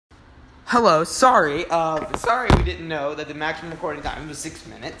Hello, sorry we didn't know that the maximum recording time was 6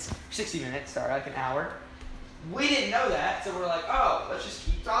 minutes. 60 minutes, sorry, like an hour. We didn't know that, so we're like, oh, let's just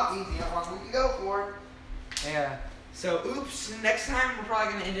keep talking, see how long we can go for. Yeah. So, oops, next time we're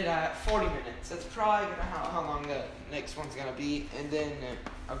probably going to end it at 40 minutes. That's probably gonna how long the next one's going to be. And then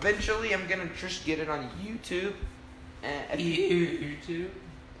eventually I'm going to just get it on YouTube. YouTube?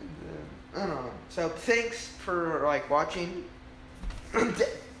 I don't know. So, thanks for, watching.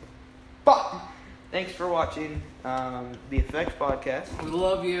 Thanks for watching the Effects Podcast. We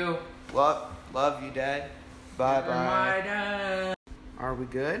love you. Love you, Dad. Bye. My dad. Are we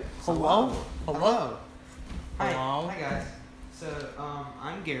good? Hello? Hi. Hello? Hi, guys. So,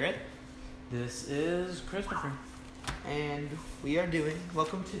 I'm Garrett, This is Christopher. and we are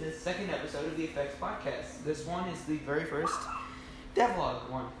welcome to the second episode of the Effects Podcast. This one is the very first devlog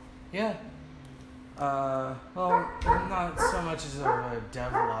one. Yeah. Well, not so much as a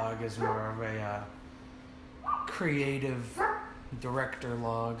devlog as more of a creative director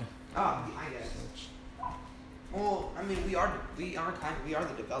log. Oh, I guess. Well, I mean, we are the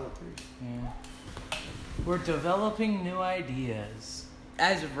developers. Yeah. We're developing new ideas.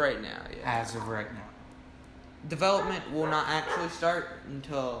 As of right now, yeah. As of right now. Development will not actually start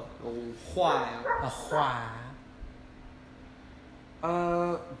until a while. A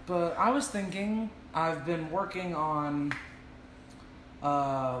while. But I was thinking, I've been working on,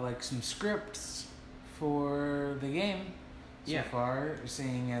 some scripts for the game so far,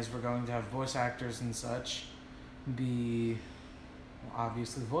 seeing as we're going to have voice actors and such be,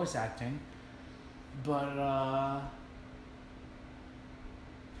 obviously, voice acting. But,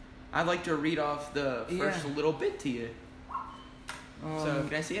 I'd like to read off the first little bit to you. So,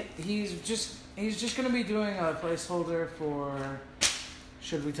 can I see it? He's just going to be doing a placeholder for...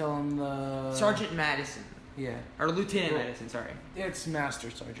 Should we tell him the... Sergeant Madison. Yeah. Or Lieutenant Madison, sorry. It's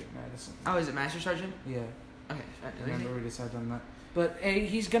Master Sergeant Madison. Oh, is it Master Sergeant? Yeah. Okay. Remember we decided on that. But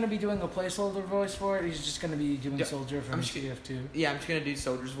he's going to be doing a placeholder voice for it. He's just going to be doing Soldier from TF2. Yeah, I'm just going to do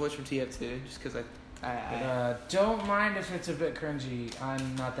Soldier's voice from TF2, just because I don't mind if it's a bit cringy.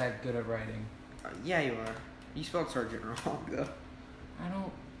 I'm not that good at writing. Yeah, you are. You spelled Sergeant wrong, though. I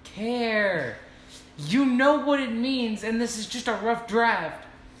don't care. You know what it means, and this is just a rough draft.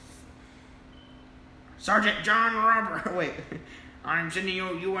 Sergeant John Robert. Wait. I'm sending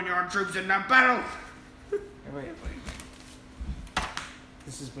you and your troops into battle. Wait.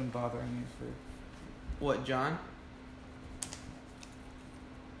 This has been bothering me for... What, John?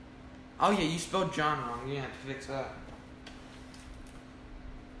 Oh, yeah, you spelled John wrong. You have to fix that.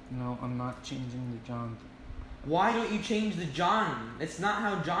 No, I'm not changing the John. Why don't you change the John? It's not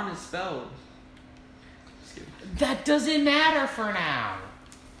how John is spelled. That doesn't matter for now.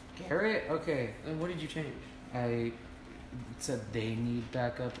 Garrett? Okay. And what did you change? I said they need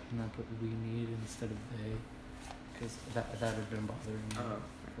backup, and I put we need instead of they. Because that had been bothering me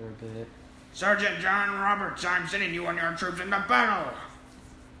for a bit. Sergeant John Roberts, I'm sending you and your troops into battle.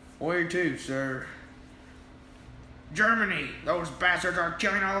 Where to, sir? Germany. Those bastards are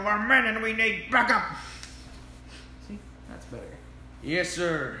killing all of our men, and we need backup. See? That's better. Yes,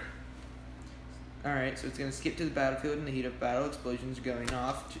 sir. Alright, so it's going to skip to the battlefield. In the heat of battle, explosions are going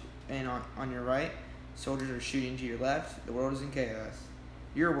off, and on your right, soldiers are shooting to your left. The world is in chaos.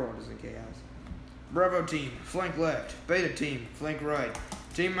 Your world is in chaos. Bravo team, flank left. Beta team, flank right.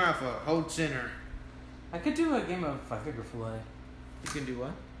 Team Alpha, hold center. I could do a game of 5-finger fillet. You can do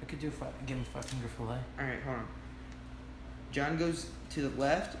what? I could do a game of 5-finger fillet. Alright, hold on. John goes to the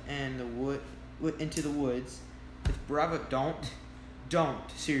left and into the woods. If Bravo, don't.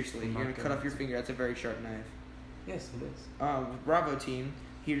 Seriously, you're going to cut off your finger. That's a very sharp knife. Yes, it is. With Bravo team,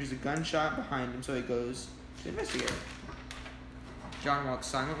 hears a gunshot behind him, so he goes to investigate. John walks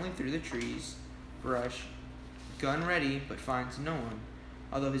silently through the trees, brush, gun ready, but finds no one.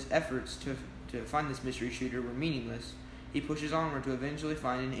 Although his efforts to find this mystery shooter were meaningless, he pushes onward to eventually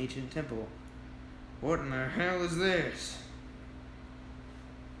find an ancient temple. What in the hell is this?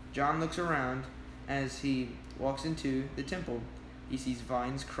 John looks around as he walks into the temple. He sees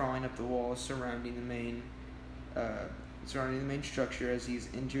vines crawling up the walls surrounding the main structure. As he's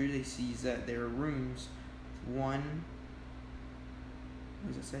entered, he sees that there are rooms. What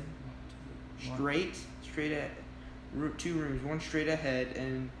does it say? Straight ahead. 2 rooms, one straight ahead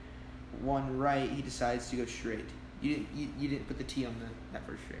and one right. He decides to go straight. You didn't put the T on that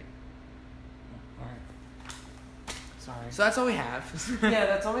first straight. Alright. Sorry. So that's all we have. Yeah,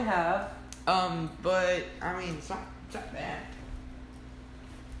 that's all we have. But I mean, it's not bad.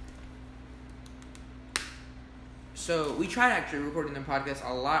 So we tried actually recording the podcast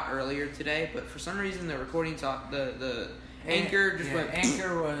a lot earlier today, but for some reason the recording the Anchor just went.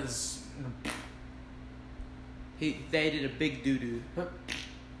 Anchor was They did a big doo-doo.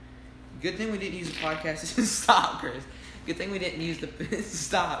 Good thing we didn't use the podcast. Stop, Chris. Good thing we didn't use the...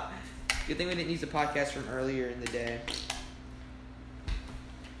 Stop. Good thing we didn't use the podcast from earlier in the day.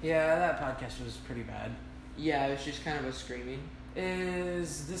 Yeah, that podcast was pretty bad. Yeah, it was just kind of a screaming.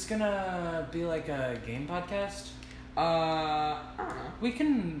 Is this gonna be like a game podcast? I don't know. We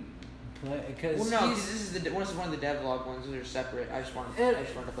can play because because this is one of the devlog ones. Those are separate. I just wanted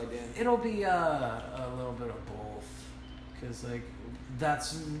to play Dan. It'll be a little bit of both, because like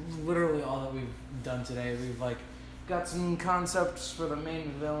that's literally all that we've done today. We've like got some concepts for the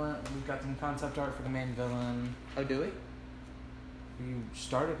main villain. We've got some concept art for the main villain. Oh, do we? You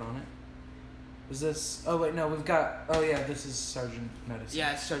started on it. Is this? Oh wait, no. We've got. Oh yeah, this is Sergeant Madison.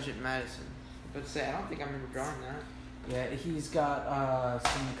 Yeah, it's Sergeant Madison. But I don't think I remember drawing that. Yeah, he's got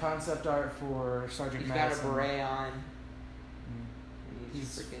some concept art for Sergeant Madison. He's got a beret on.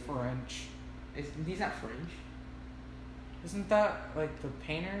 He's freaking French. He's not French. Isn't that like the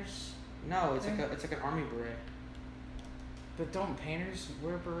painters? No, it's like an army beret. But don't painters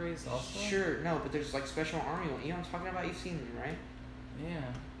wear berets also? Sure, no, but there's like special army ones. You know what I'm talking about? You've seen them, right? Yeah.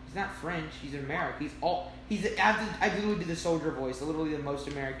 He's not French. He's American. I literally did the soldier voice. Literally the most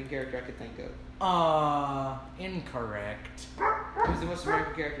American character I could think of. Incorrect. It was the most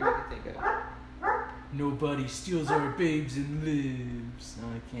American character I could think of. Nobody steals our babes and lives. No,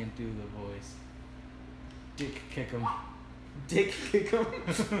 I can't do the voice. Dick kick 'em. Dick kick 'em.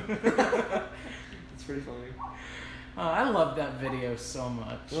 It's pretty funny. I love that video so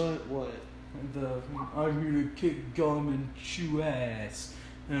much. What? I'm here to kick gum and chew ass,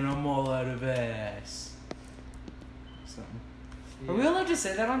 and I'm all out of ass. Something. Yeah. Are we allowed to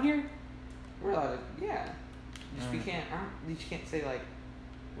say that on here? We're allowed to, yeah. We can't. You can't say like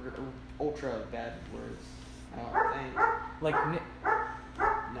ultra bad words. I don't think. Like.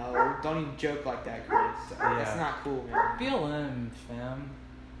 No, don't even joke like that, Chris. Yeah. That's not cool, man. BLM, fam.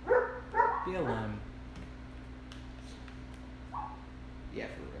 BLM. Yeah,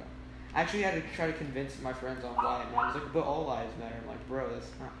 for real. I actually had to try to convince my friends on why it matters. Like, but all lives matter. I'm like, bro,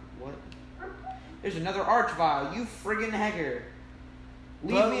 that's not what. There's another arch vial. You friggin' hegger.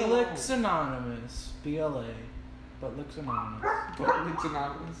 Leave me alone. Looks anonymous. BLA. But looks anonymous. But looks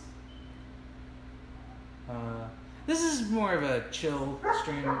anonymous. This is more of a chill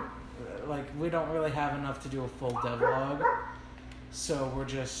stream. Like, we don't really have enough to do a full devlog. So we're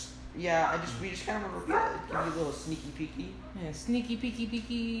just... Yeah, we just kind of want to give you a little sneaky peeky. Yeah, sneaky peeky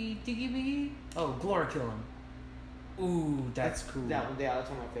peeky tiki peeky. Oh, Glory Kill him. Ooh, that's cool. That's one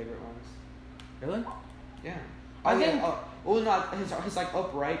of my favorite ones. Really? Yeah. I think. His like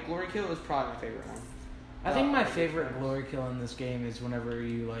upright Glory Kill is probably my favorite one. I think my favorite Glory Kill in this game is whenever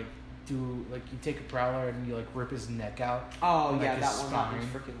you like you take a prowler and you like rip his neck out. Oh and, yeah, like, that one's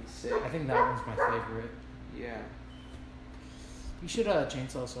freaking sick. I think that one's my favorite. Yeah. You should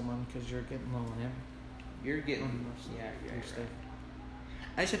chainsaw someone because you're getting low on him. You're getting you're right.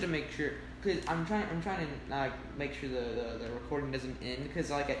 I just have to make sure because I'm trying to make sure the recording doesn't end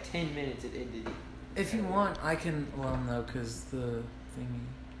because like at 10 minutes it ended. If you want, I can. Well, no, because the thingy.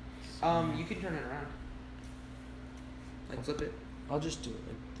 You can turn it around. Like flip it. I'll just do it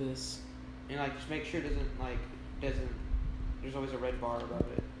like this. And like just make sure it doesn't. There's always a red bar above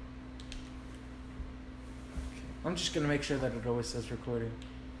it. I'm just gonna make sure that it always says recording.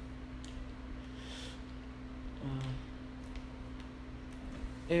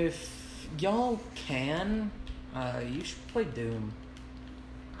 If y'all can, you should play Doom.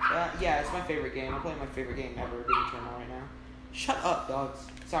 Yeah, it's my favorite game. I'm playing my favorite game ever, Doom Eternal right now. Shut up, dogs.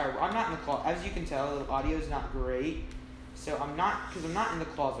 Sorry, I'm not in the closet. As you can tell, the audio is not great. So I'm not in the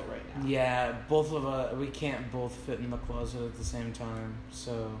closet right now. Yeah, both of us, we can't both fit in the closet at the same time,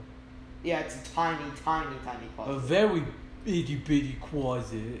 so... Yeah, it's a tiny, tiny, tiny closet. A very itty bitty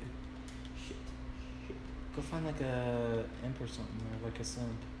closet. Shit. Go find like a imp or something, or like a simp,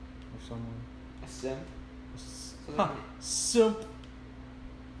 or someone. A simp? Simp.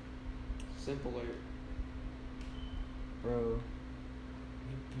 Simp alert. Bro.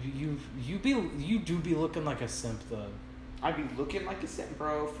 You do be looking like a simp though. I'd be looking like a simp,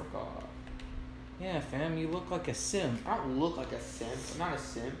 bro. Fuck off. Yeah, fam, you look like a simp. I don't look like a simp. I'm not a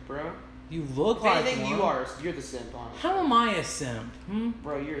simp, bro. You look if like anything, one. You're the simp, honestly. How am I a simp?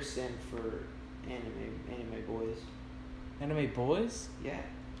 Bro, you're a simp for anime boys. Anime boys? Yeah.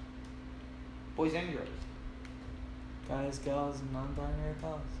 Boys and girls. Guys, gals, and non-binary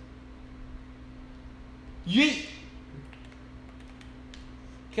pals. Yeet!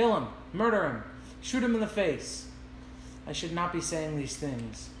 Kill him. Murder him. Shoot him in the face. I should not be saying these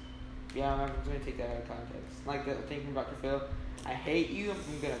things. Yeah, I'm going to take that out of context. Like the thing from Dr. Phil. I hate you.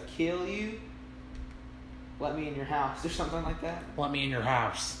 I'm gonna kill you. Let me in your house or something like that. Let me in your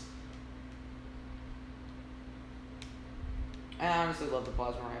house. I honestly love the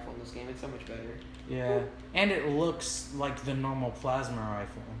plasma rifle in this game. It's so much better. Yeah, and it looks like the normal plasma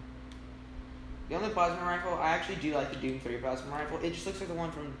rifle. The only plasma rifle, I actually do like the Doom 3 plasma rifle. It just looks like the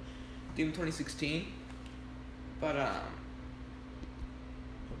one from Doom 2016. But,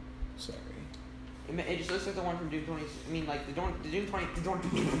 Sorry. It just looks like the one from Doom 20... I mean, like, the Doom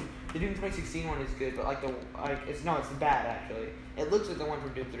 2016 one is good, but, like, it's bad, actually. It looks like the one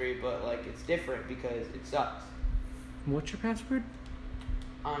from Doom 3, but, like, it's different because it sucks. What's your password?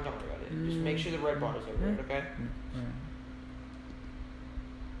 Don't worry about it. Just make sure the red bar is over it, okay?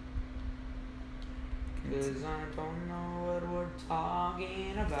 Because I don't know what we're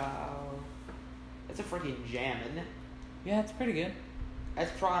talking about. That's a freaking jam, isn't it? Yeah, it's pretty good.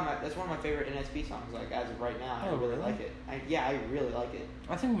 That's one of my favorite NSP songs, like, as of right now. I really like it. I really like it.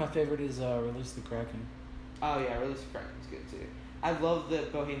 I think my favorite is Release the Kraken. Oh, yeah, Release the Kraken's good, too. I love the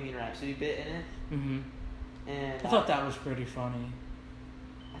Bohemian Rhapsody bit in it. Mm-hmm. And I thought that was pretty funny.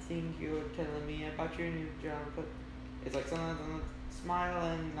 I think you're telling me about your new job, but it's like something like smile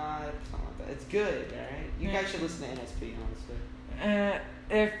and nod, something like that. It's good, alright? You guys should listen to NSP,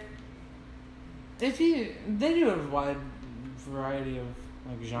 honestly. They do a wide variety of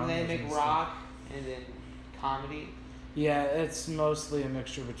like genres. And they make rock and then comedy. Yeah, it's mostly a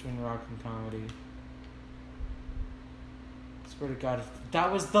mixture between rock and comedy. I swear to God, if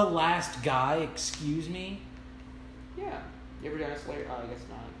that was the last guy, excuse me. Yeah. You ever done a Slayer? Oh, I guess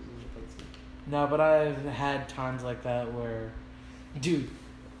not. No, but I've had times like that where, dude,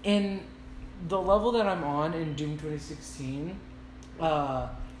 in the level that I'm on in Doom 2016, I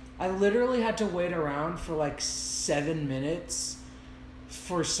literally had to wait around for like 7 minutes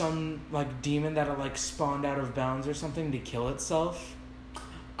for some like demon that had like spawned out of bounds or something to kill itself.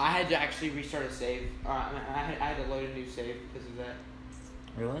 I had to actually restart a save. I had to load a new save because of that.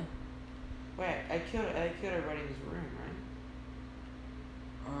 Really? Wait, I killed everybody in this room, right?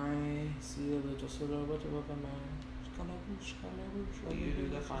 I see a little silhouette of a man. Will you do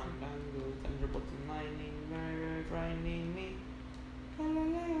the fandango, thunderbolt and lightning, very, very frightening me?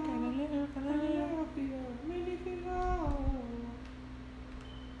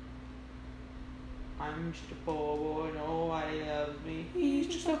 I'm just a poor boy, nobody loves me. He's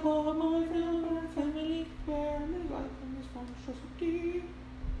just a poor boy, no family. Bearing his life in this monstrosity.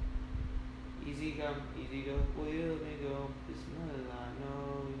 Easy come, easy go, will me go. This mother I know,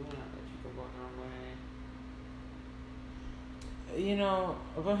 we will not let you go going the wrong way. You know,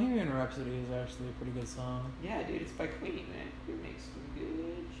 Bohemian Rhapsody is actually a pretty good song. Yeah, dude, it's by Queen, man. Queen makes some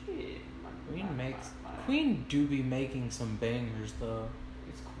good shit. Queen do be making some bangers, though.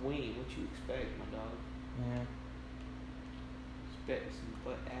 It's Queen, what you expect, my dog? Yeah. Expect some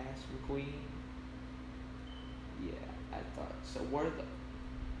butt ass from Queen. Yeah, I thought so. Worth it.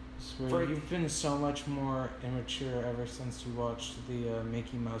 Swear, you've been so much more immature ever since you watched the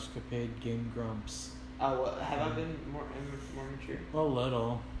Mickey Mouse Capade Game Grumps. Oh, well, have I been more mature? A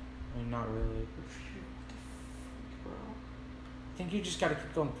little. I mean, not really. What the fuck, bro? I think you just gotta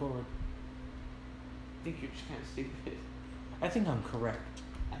keep going forward. I think you're just kind of stupid. I think I'm correct.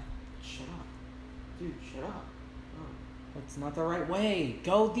 Shut up. Dude, shut up. Oh. That's not the right way.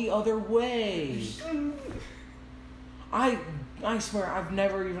 Go the other way. I swear, I've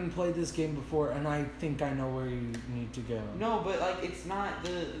never even played this game before, and I think I know where you need to go. No, but, like, it's not,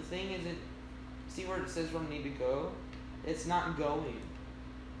 the thing isn't, see where it says where I need to go? It's not going.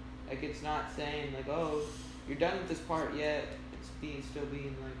 Like, it's not saying, like, oh, you're done with this part yet. It's still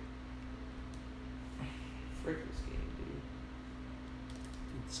being, like, frick this game, dude.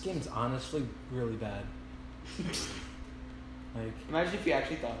 This game's honestly really bad. Like, imagine if you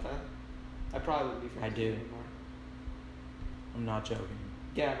actually thought that. I probably wouldn't be friends with you anymore. I'm not joking.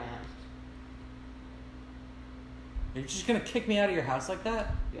 Get out of my house. You're just gonna kick me out of your house like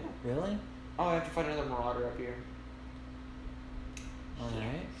that? Yeah. Really? Oh, I have to find another marauder up here.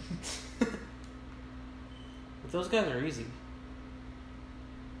 Alright. But those guys are easy.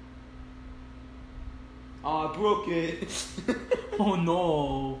 Oh, I broke it. Oh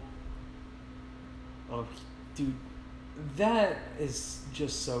no. Oh, dude. That is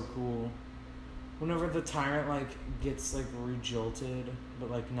just so cool. Whenever the tyrant, like, gets, like, re-jolted, but,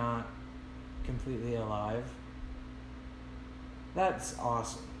 like, not completely alive. That's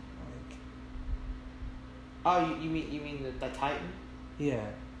awesome. Like, oh, you mean the Titan? yeah.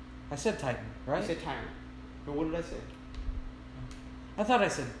 I said Titan, right? You said Tyrant. But what did I say? I thought I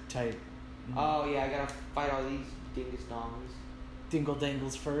said Titan. Oh, yeah, I gotta fight all these dingus dongs. Dingle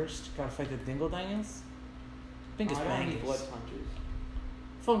Dangles first. Gotta fight the Dingle Dangles. think it's I don't have any Bangus. blood punches.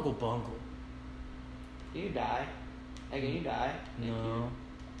 Fungal Bungle. Can you die? Hey, can you die? Thank No. you.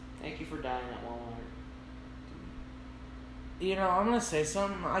 Thank you for dying at Walmart. You know, I'm gonna say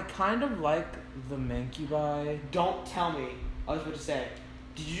something. I kind of like the Mancubi. Don't tell me. I was about to say,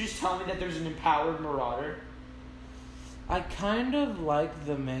 did you just tell me that there's an empowered Marauder? I kind of like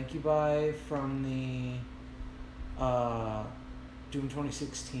the Mancubi from the Doom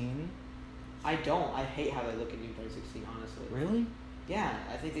 2016. I don't. I hate how they look in Doom 2016, honestly. Really? Yeah,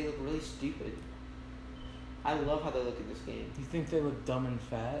 I think they look really stupid. I love how they look in this game. You think they look dumb and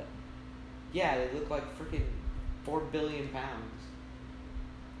fat? Yeah, they look like freaking 4 billion pounds.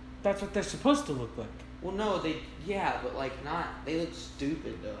 That's what they're supposed to look like. Well, no, but like not. They look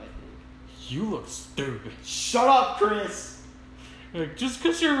stupid though. I think. You look stupid. Shut up, Chris. Like, just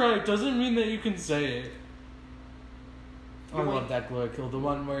because you're right doesn't mean that you can say it. I love that glory kill. The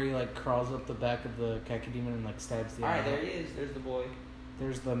one where he like crawls up the back of the Khaki Demon and like stabs the eye. Alright, there he is. There's the boy.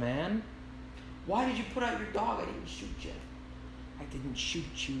 There's the man. Why did you put out your dog? I didn't shoot you. I didn't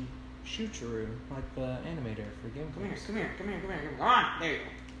shoot you. Shootaroo, like the animator for Game Come here, Grumps. come here, come here, come here. Come on, there you go.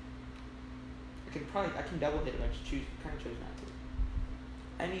 I can double hit if I just kind of chose not to.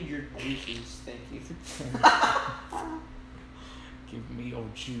 I need your juices, thank you. Give me your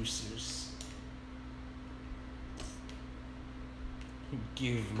juices.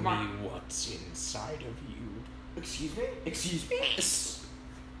 Give Come me on. what's inside of you. Excuse me? Excuse me?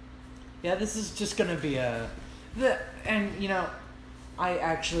 Yeah, this is just gonna be and you know, I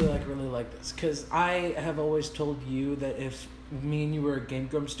actually really like this because I have always told you that if me and you were a Game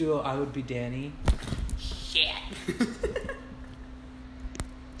Grumps duo, I would be Danny. Shit. Is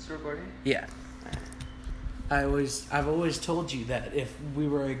it recording? Yeah. I've always told you that if we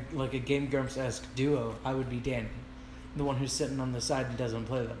were a Game Grumps-esque duo, I would be Danny, the one who's sitting on the side and doesn't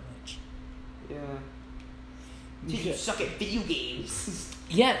play that much. Yeah. Dude, you suck at video games.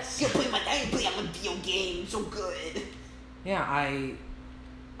 Yes. You play on a video game so good. Yeah, I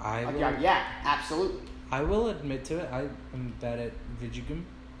will, yeah, absolutely. I will admit to it. I am bad at video game,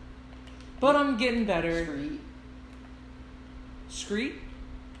 but I'm getting better. Screet?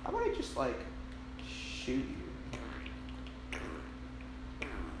 How about I just shoot you?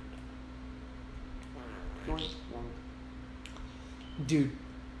 Yoink, yoink. Dude,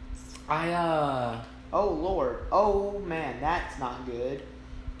 Oh Lord. Oh man, that's not good.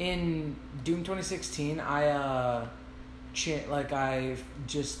 in Doom 2016, I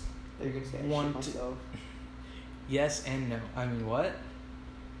just You're gonna say I want shit to. myself. Yes and no. I mean, what?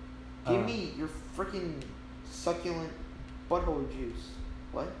 Give me your freaking succulent butthole juice.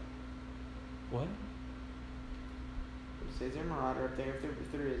 What? What? Is there a Marauder up there? If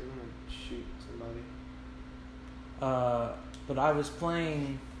there is, I'm gonna shoot somebody. But I was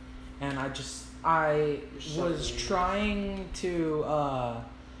playing, and I was trying to,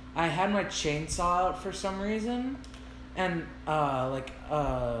 I had my chainsaw out for some reason, and,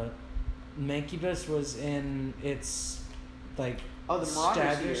 Mancubus was in its, the Marauder's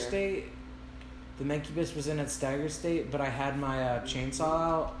stagger here. state. The Mancubus was in its stagger state, but I had my, chainsaw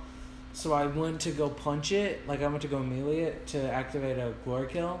out, so I went to go punch it, I went to go melee it to activate a glory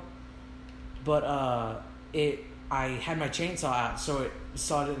kill, but, I had my chainsaw out, so it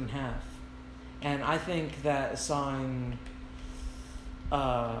sawed it in half. And I think that sawing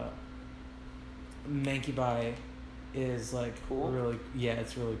Mancubi is cool? really, yeah,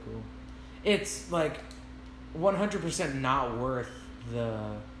 it's really cool. It's 100% not worth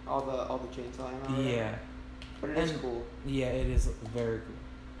the All the chainsaw ammo. yeah. But it is cool. Yeah, it is very cool.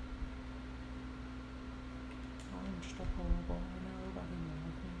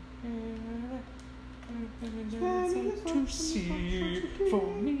 To see, for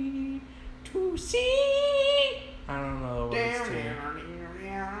me to see. I don't know the words to it.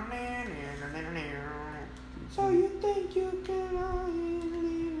 So you think you can leave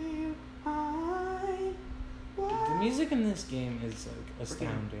me behind? The music in this game is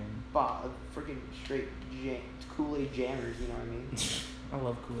astounding. Freaking straight Kool-Aid jammers, you know what I mean? I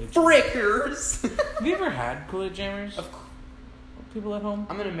love Kool-Aid. Frickers! Have you ever had Kool-Aid jammers? Of course. People at home?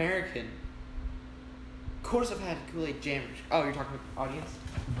 I'm an American. Of course I've had Kool-Aid jammers. Oh, you're talking about audience?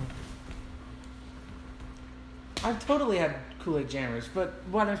 I've totally had Kool-Aid jammers, but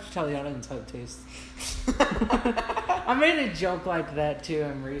why don't you tell the audience how it tastes? I made a joke like that to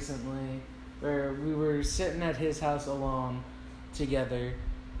him recently, where we were sitting at his house alone together.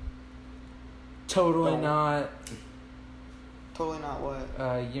 Totally not, Totally not what?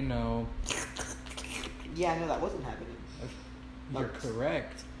 you know. Yeah, no, that wasn't happening. You're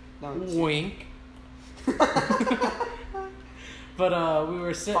correct. No, Wink. But we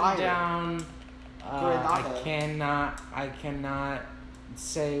were sitting Fire. down I cannot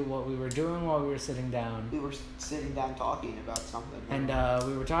say what we were doing while we were sitting down. We were sitting down talking about something. And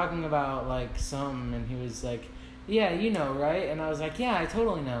we were talking about like something, and he was like, "Yeah, you know, right?" And I was like, "Yeah, I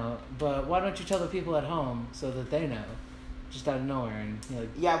totally know. But why don't you tell the people at home so that they know?" Just out of nowhere, and he like.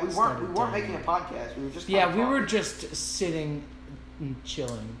 Yeah, we weren't making a podcast. We were just. We were just sitting and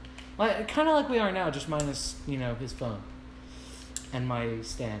chilling, like kind of like we are now, just minus his phone and my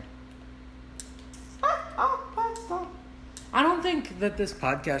stand. I don't think that this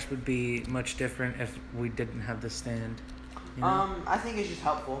podcast would be much different if we didn't have the stand. You know? I think it's just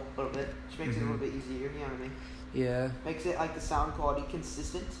helpful a little bit. Just makes it a little bit easier, you know what I mean? Yeah. Makes it like the sound quality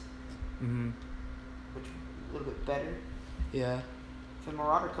consistent. Mm-hmm. Which a little bit better. Yeah. If a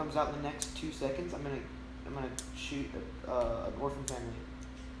Marauder comes out in the next 2 seconds, I'm gonna shoot an orphan family.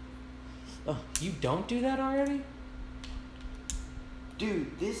 Oh, you don't do that already?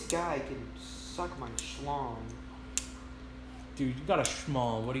 Dude, this guy can suck my schlong. Dude, you got a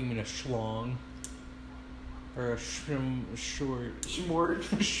schmall. What do you mean a schlong? Or a short? Schmort.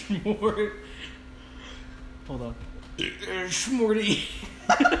 Schmort. Hold on. Schmorty.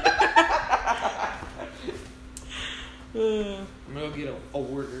 I'm gonna go get a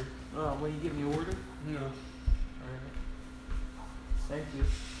order. Oh, will you give me an order? No. Alright. Thank you.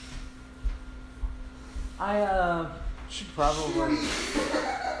 I should probably.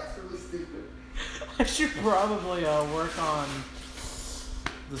 That's really stupid. I should probably work on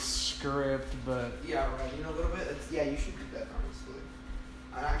the script, but Yeah, right. A little bit. You should do that, honestly.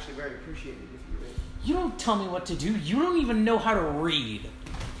 I'd actually very appreciate it if you would. you don't tell me what to do. You don't even know how to read.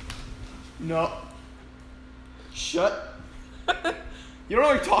 No. Shut. You don't know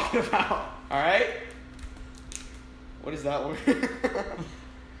what you're talking about. All right. What is that word?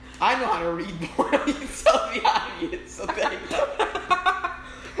 I know how to read more than you tell the audience, so there you go.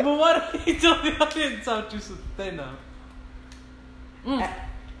 But why don't you tell the audience how to so that they know?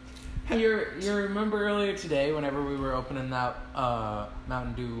 You remember earlier today whenever we were opening that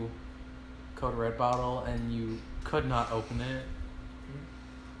Mountain Dew Code Red bottle and you could not open it?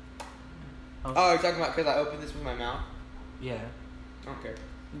 Oh, you're talking about because I opened this with my mouth? Yeah. I don't care.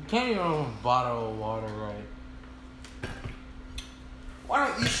 You can't even open a bottle of water right. Why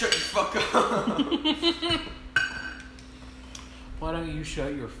don't you shut your fuck up? Why don't you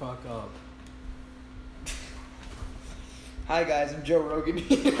shut your fuck up? Hi guys, I'm Joe Rogan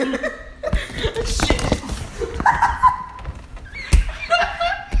here. Shit.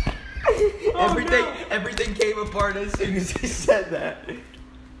 Everything came apart as soon as he said that.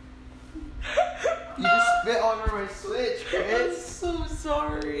 You just spit all over my Switch, Chris. I'm so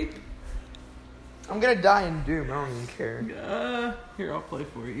sorry. I'm gonna die in Doom. I don't even care. Here, I'll play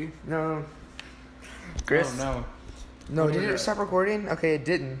for you. No. Chris. Oh, No, did it stop recording? Okay, it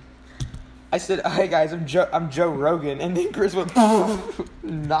didn't. I said, "Hi guys, I'm Joe Rogan," and then Chris went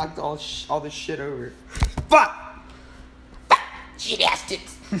knocked all this shit over. Fuck! Shit ass it.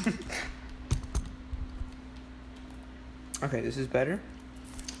 Okay, this is better.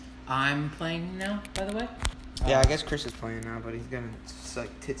 I'm playing now, by the way. Yeah, I guess Chris is playing now, but he's gonna suck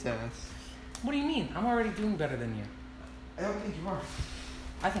tits ass. What do you mean? I'm already doing better than you. I don't think you are.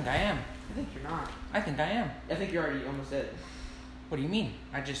 I think I am. I think you're not. I think I am. I think you're already almost dead. What do you mean?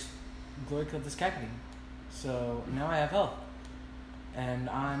 I just glory killed this Cacodine. So now I have health. And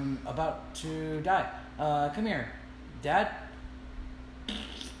I'm about to die. Come here. Dad?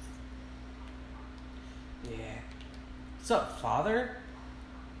 Yeah. What's up, father?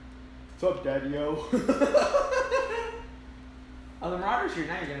 What's up, Daddy-o? Oh, the Marauder's here.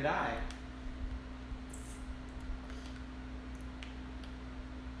 Now you're gonna die.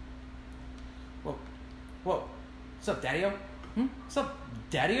 Whoa. What's up, Daddy-o? What's up,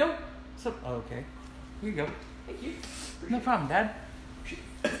 Daddy-o? What's up? Oh, okay. Here you go. Thank you. No problem, Dad.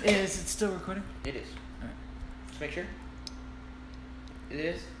 Is it still recording? It is. Alright. Just make sure. It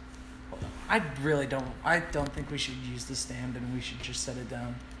is. I don't think we should use the stand and we should just set it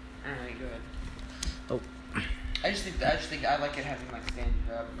down. Alright, go ahead. Oh. I just think I like it having like stand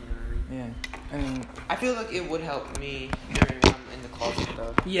up. You know what I mean? Yeah. I mean, I feel like it would help me during when I'm in the closet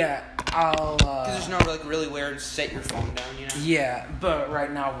though. yeah, I'll. Because there's no like really where to set your phone down, you know. Yeah, but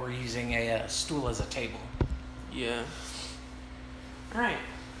right now we're using a stool as a table. Yeah. All right.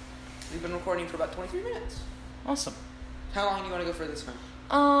 We've been recording for about 23 minutes. Awesome. How long do you want to go for this time?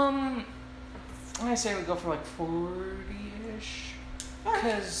 I say we go for like 40-ish.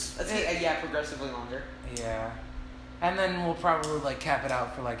 Because Let's progressively longer. Yeah. And then we'll probably like cap it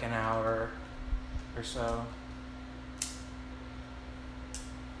out for like an hour or so.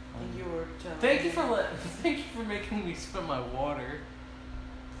 Thank you for making me spill my water.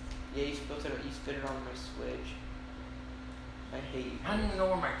 Yeah, you spit it on my Switch. I hate you. I don't even know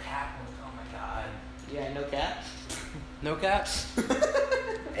where my cap was. Oh my god. Yeah, no cap? No cap?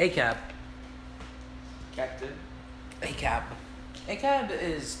 A cap. Captain. A cap. A cap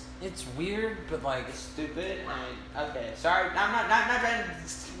is, it's weird, but like... It's stupid. Okay, sorry. I'm not trying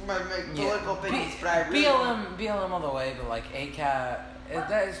to make political opinions, but I really... BLM all the way, but like A cap...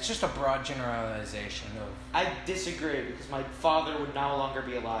 It's just a broad generalization of... I disagree because my father would no longer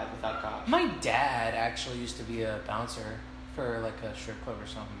be alive without cops. My dad actually used to be a bouncer for like a strip club or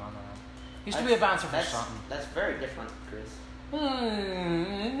something. I don't know. He used to be a bouncer for something. That's very different, Chris. You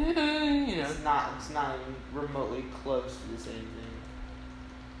know. It's not even remotely close to the same thing.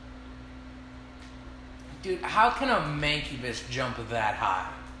 Dude, how can a mancubus jump that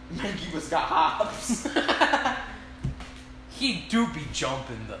high? Mancubus got hops. He do be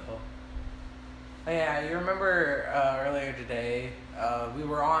jumping though. Yeah, you remember earlier today, we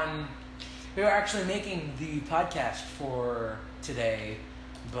were actually making the podcast for today,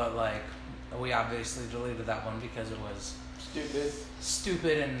 but like we obviously deleted that one because it was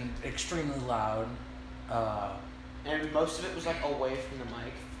stupid and extremely loud. And most of it was like away from the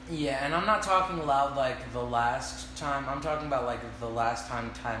mic. Yeah, and I'm not talking loud like the last time. I'm talking about like the last time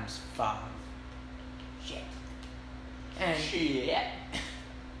times 5. Shit. And shit.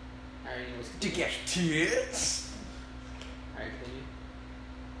 Alright, to get tits. Alright, continue.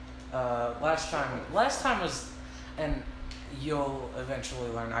 Last time was, and you'll eventually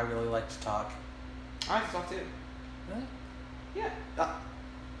learn. I really like to talk. I like to talk too. Really? Yeah. Fucking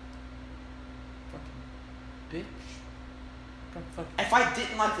bitch. If I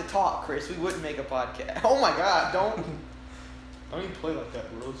didn't like to talk, Chris, we wouldn't make a podcast. Oh my god, don't even play like that,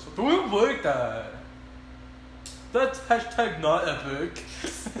 bro. Don't play like that. That's hashtag not epic.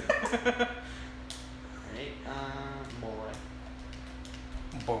 Alright, more.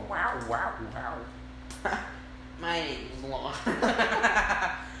 Wow. My name is Lauren.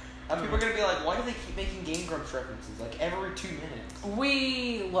 People are gonna be like, why do they keep making Game Grumps references like every 2 minutes?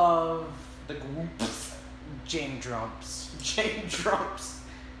 We love The groups. Jane Drumps. Jane Drumps.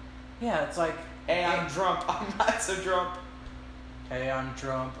 Yeah, it's like, hey, I'm drunk. I'm not so drunk. Hey, I'm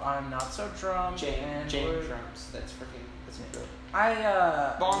drunk. I'm not so drunk. Jane Drumps. That's good.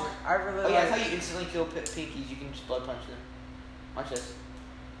 Bonk. I really that's how you instantly kill pinkies. You can just blood punch them. Watch this.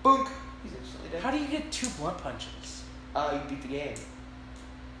 Boonk. He's instantly dead. How do you get 2 blood punches? You beat the game.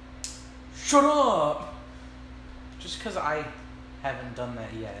 Shut up! Just because I haven't done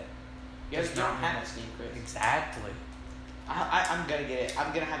that yet. You guys don't have this game, Chris. Exactly. I'm gonna get it.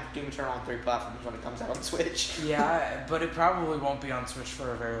 I'm gonna have Doom Eternal on 3 platforms when it comes out on Switch. Yeah, but it probably won't be on Switch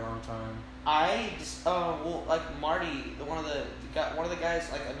for a very long time. Like Marty, one of the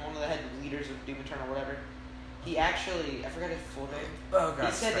guys, like one of the head leaders of Doom Eternal, whatever. He actually, I forgot his full name. Oh god.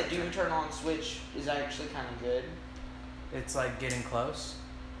 He said that Doom Eternal on Switch is actually kind of good. It's like getting close.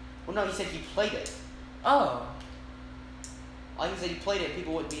 Well, no, he said he played it. Oh. Like he said, he played it.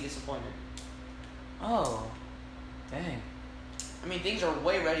 People wouldn't be disappointed. Oh. Dang. I mean, things are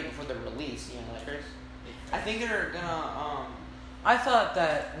way ready before the release, you know, like Chris. I think they're gonna, I thought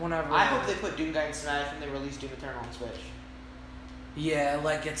that whenever... I hope they put Doom Guy in Smash when they release Doom Eternal on Switch. Yeah,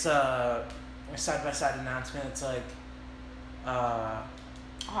 like it's a side-by-side announcement. It's like, how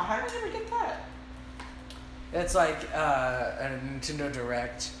did I never get that? It's like a Nintendo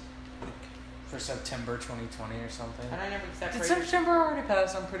Direct for September 2020 or something. How did I never get that? Did September already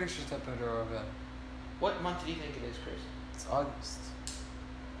pass? I'm pretty sure September already passed. What month do you think it is, Chris? It's August.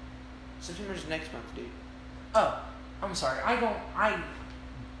 September's next month, dude. Oh, I'm sorry.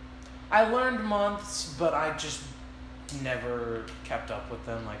 I learned months, but I just never kept up with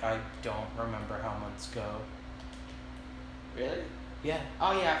them. Like, I don't remember how months go. Really? Yeah.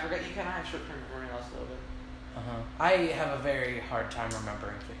 Oh, yeah, I forgot. You kind of have short-term memory loss a little bit. Uh-huh. I have a very hard time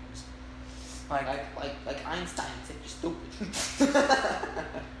remembering things. Like Einstein said you're stupid.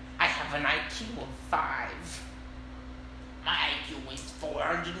 I have an IQ of 5. My IQ is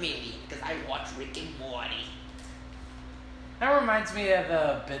 400 million because I watch Rick and Morty. That reminds me of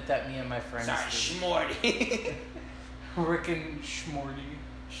a bit that me and my friends did. Schmorty. Rick and Schmorty.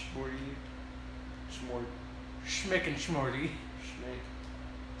 Schmick and Schmorty. Schmick.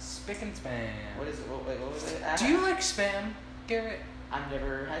 Spick and Spam. What is it? What was it? Do you like Spam, Garrett? I've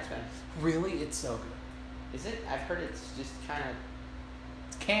never had Spam. Really? It's so good. Is it? I've heard it's just kind of...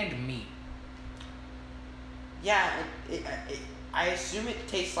 It's canned meat. Yeah, I assume it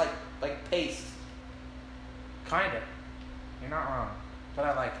tastes like paste. Kinda. You're not wrong. But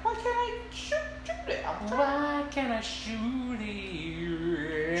I like it. Why can't I shoot it? Why can't I shoot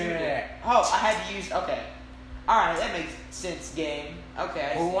it? Oh, I had to use... Okay. Alright, that makes sense, game.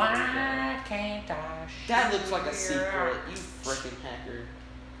 Okay, I see. Why can't I That looks like a secret. You frickin' hacker.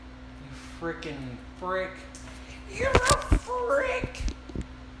 You frickin' frick. You're a frick!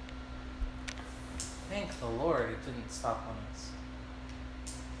 Thank the Lord it didn't stop on us.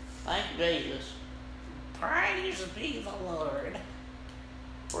 Thank Jesus. Praise be the Lord.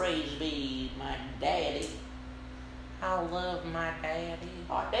 Praise be my daddy. I love my daddy.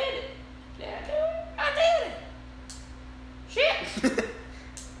 I did it. Did I do it? I did it. Shit.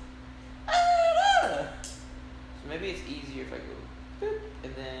 So maybe it's easier if I go boop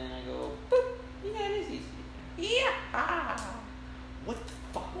and then I go boop. Yeah, it is easier. Yeah. What the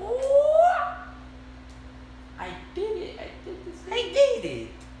fuck? I did it. I did this. I did it.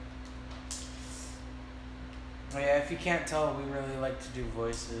 Oh yeah, if you can't tell, we really like to do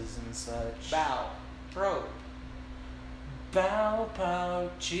voices and such. Bow. Bro. Bow, pow,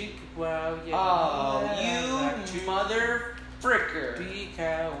 cheek, wow, yeah. Oh, you mother fricker.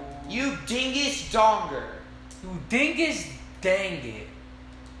 Beacow. You dingus donger. You dingus dang it.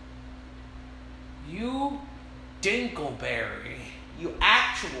 You dinkleberry. You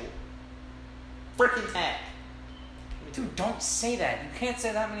actual frickin' heck. Dude, don't say that. You can't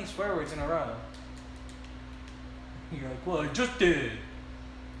say that many swear words in a row. You're like, well, I just did.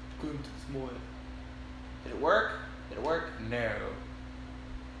 Did it work? Did it work? No.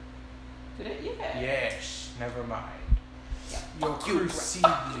 Did it? Yeah. Yes, never mind. Yeah. You're Fuck you, crucible.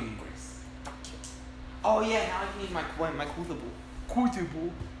 Oh yeah, now I can use my coin, my quotable.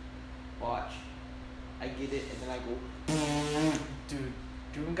 Quotable. Watch. I get it, and then I go. Dude,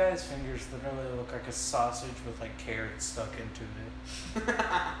 doing guy's fingers literally look like a sausage with like carrots stuck into it.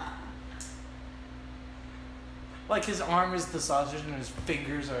 Like his arm is the sausage and his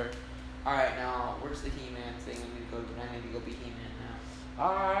fingers are. Alright, now, where's the He-Man thing? I need to go be He-Man now.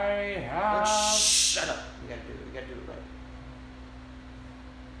 I have. Shut up. We gotta do it. We gotta do it right.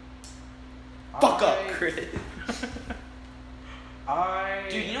 Fuck up, Chris.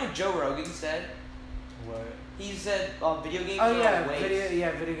 Dude, you know what Joe Rogan said? What? He said video games Oh are yeah, a waste.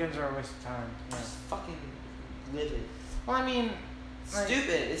 video games are a waste of time. Yeah. Just fucking live it. Well, I mean, like,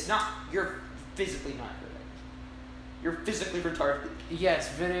 Stupid. It's not. You're physically not good. You're physically retarded.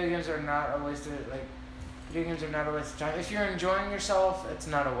 yes, video games are not a waste of video games are not a waste of time. If you're enjoying yourself, it's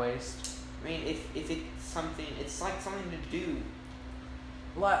not a waste. I mean, if it's something, it's like something to do.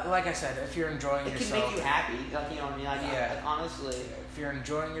 Like I said, if you're enjoying It yourself, can make you happy. Like, you know what I mean? Like, Yeah. like honestly, if you're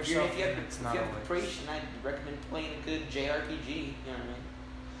enjoying yourself, if you have, it's if not you a have waste. depression, I'd recommend playing a good JRPG. You know what I mean?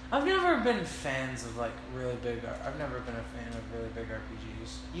 I've never been fans of like really big. I've never been a fan of really big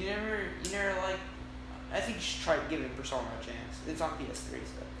RPGs. You never like. I think you should try giving Persona a chance. It's on PS3,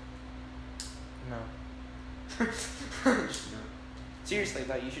 No. so. No. Seriously,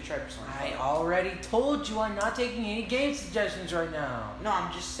 though, you should try Persona. I already told you I'm not taking any game suggestions right now. No,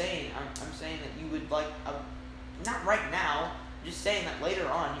 I'm just saying. I'm saying that you would like. Not right now. I'm just saying that later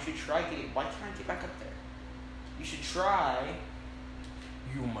on you should try getting. Why can't I get back up there? You should try.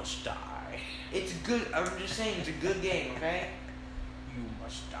 You must die. It's good. I'm just saying it's a good game. Okay. You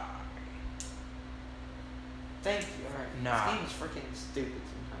must die. Thank you. All right. Nah. This game is freaking stupid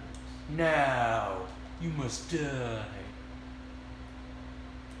sometimes. Now you must die.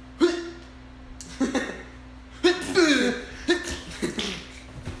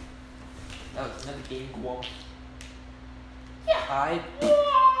 That was another game qual. I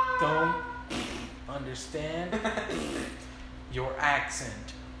don't understand your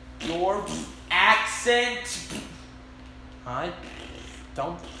accent. Your accent. I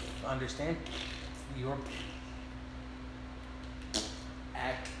don't understand your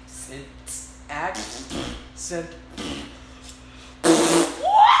Accent. accent.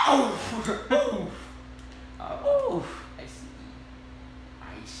 Whoa! Oh. I see. I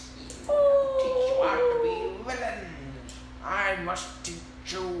see. Teach you how to be villain. I must teach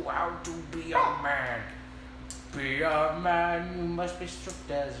you how to be a man. Be a man, you must be stripped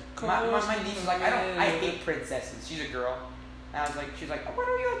as a My niece was like, I hate princesses. She's a girl. And I was like, she's like, why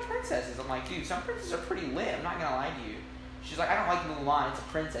don't you like princesses? I'm like, dude, some princesses are pretty lit. I'm not gonna lie to you. She's like, I don't like Mulan. It's a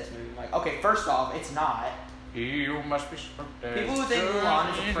princess movie. I'm like, okay, first off, it's not. You must be stripped as People who think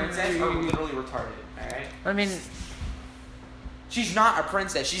Mulan is a princess are literally retarded. All right. I mean, She's not a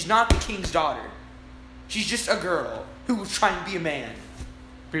princess. She's not the king's daughter. She's just a girl who was trying to be a man.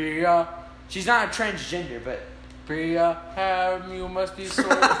 be a She's not a transgender, but ham, you must be swift.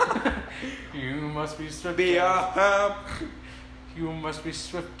 You must be swift. You must be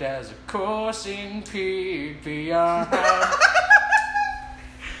swift as a coursing pig. Be a ham.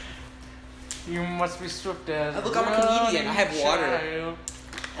 You must be swift as Look, I'm a comedian. I have water. child.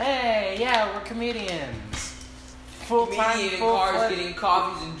 Hey, yeah, we're comedians. full-time, Comedian in full cars fledged- getting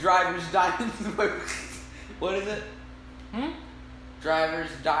coffees and drivers dinings. What is it? Drivers,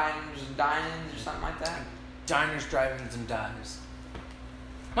 diners, dinings, or something like that. Diners, drive-ins, and dives.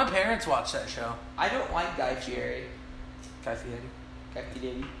 My parents watch that show. I don't like Guy Fieri. Guy Fieri. Guy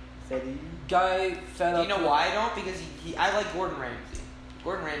Fieri. Guy fed Do up. you know with- why I don't? Because I like Gordon Ramsay.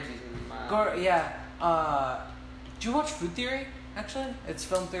 Gordon Ramsay's my... Yeah. Do you watch Food Theory? Actually, it's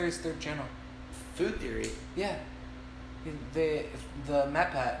Film Theory's third channel. Food Theory. Yeah. The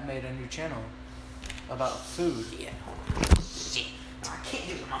MatPat made a new channel about food. Yeah. Shit. I can't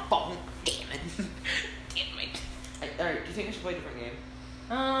do it on my phone. Damn it. Damn it. Alright, do you think I should play a different game?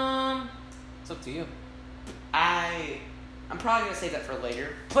 It's up to you. I'm probably gonna save that for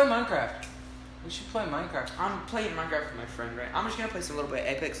later. Play Minecraft. We should play Minecraft. I'm playing Minecraft with my friend, right? I'm just gonna play some little bit of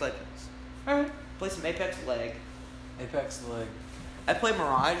Apex Legends. Alright. Play some Apex Leg. Apex Leg. I play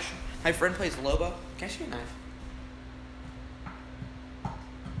Mirage. My friend plays Loba. Can I shoot a knife?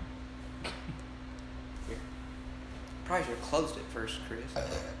 Here. Probably should have closed it first, Chris.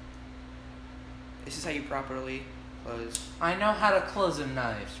 This is how you properly close. I know how to close a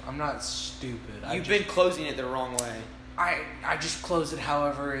knife. I'm not stupid. You've been closing it the wrong way. I just close it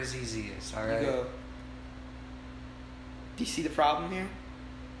however is easiest, alright? You go. Do you see the problem here?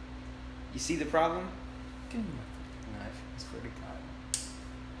 You see the problem? Give me my knife. It's pretty good.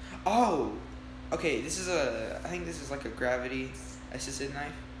 Oh! Okay, I think this is like a gravity assisted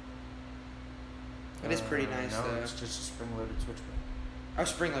knife. It is pretty nice no, though. it's just a spring-loaded switchblade. Oh,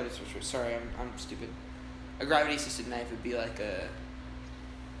 spring-loaded switcher. Sorry, I'm stupid. A gravity assisted knife would be like a...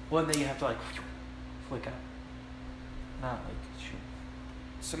 One that you have to like flick out. Not like shoot.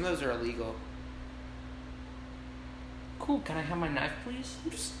 Some of those are illegal. Cool, can I have my knife, please? I'm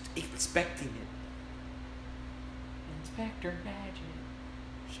just inspecting it. Inspector Gadget.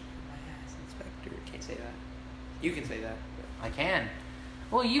 Shut my ass, Inspector. Can't say that. You can say that. I can.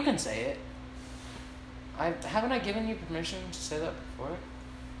 Well, you can say it. Haven't I given you permission to say that before?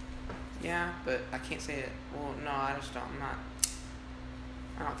 Yeah, but I can't say it. Well, no, I don't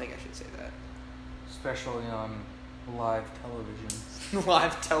think I should say that. Especially on live television.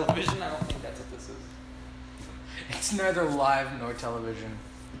 Live television? I don't think that's what this is. It's neither live nor television.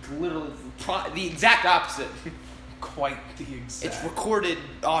 It's literally the exact opposite. Quite the exact. It's recorded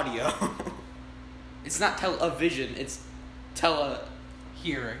audio. It's not television, it's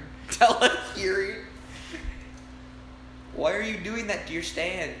hearing. Telehearing. Why are you doing that to your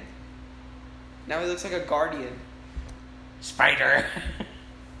stand? Now he looks like a guardian. Spider.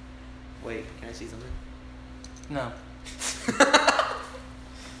 Wait, can I see something? No.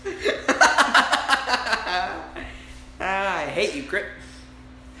 I hate you, Crip.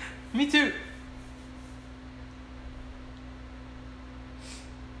 Me too.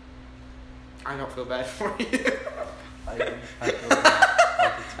 I don't feel bad for you. I feel bad all the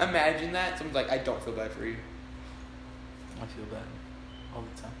time. Imagine that. Someone's like, I don't feel bad for you. I feel bad all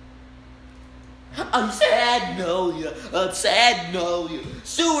the time. I'm sad, no, you. I'm sad, no, you.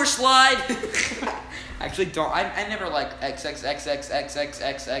 Sewer slide. Actually, don't. I never like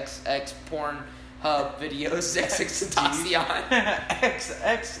XXXXXXXXX porn hub videos. XXXTentacion.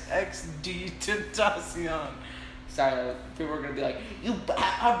 XXXD Tentacion. Sorry, people are gonna be like, you.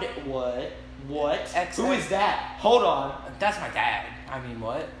 What? What? X- Who is that? Hold on, That's my dad. I mean,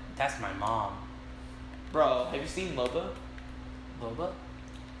 what? That's my mom. bro. Have you seen Loba? Loba?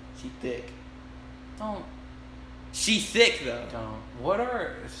 She thick. Don't. She thick though. Don't. What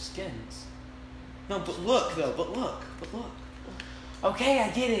are skins? No, but look though. But look. Okay, I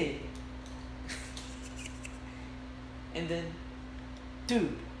get it. And then,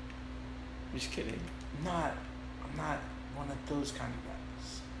 Dude, I'm just kidding. I'm not one of those kind of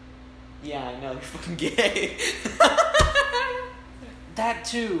guys. Yeah, I know, you're fucking gay. That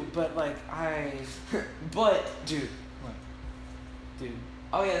too, but like But, dude, look. Dude.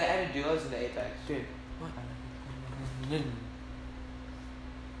 oh yeah, they added duos in the Apex. Dude. What?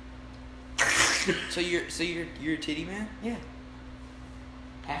 So you're a titty man? Yeah.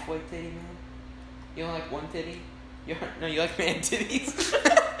 Halfway titty man? You don't like one titty? You like man titties?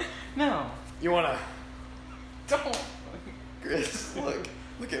 No. You wanna... Don't. Chris, look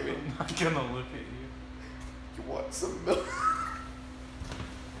at me. I'm not gonna look at you. You want some milk?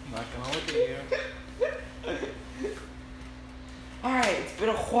 I'm not gonna look at you. Alright, it's been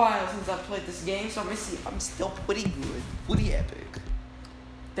a while since I played this game, so I'm gonna see if I'm still pretty good. Pretty epic.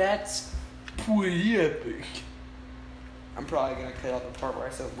 That's pretty epic. I'm probably gonna cut out the part where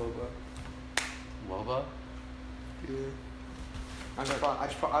I said Loba. Loba? Yeah. I should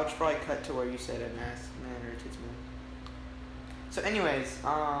probably cut to where you said it, man or tits man. So anyways,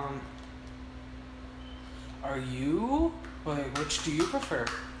 Are you? Like, which do you prefer?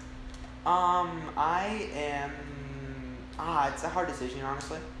 I am. It's a hard decision,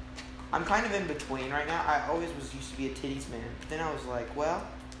 honestly. I'm kind of in between right now. I always used to be a titties man. But then I was like, well,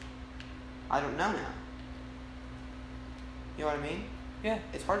 I don't know now. You know what I mean? Yeah.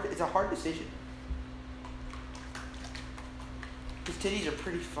 It's hard. It's a hard decision. His titties are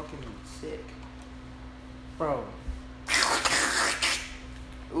pretty fucking sick. Bro.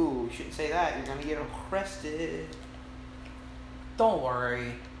 Ooh, you shouldn't say that. You're gonna get arrested. Don't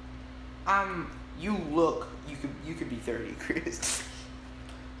worry. You could be 30, Chris.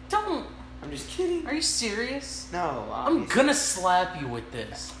 Don't. I'm just kidding. Are you serious? No. I'm gonna slap you with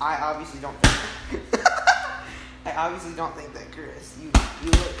this. I obviously don't think I obviously don't think that, Chris. You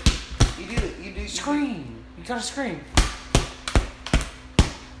do. Scream. You gotta scream.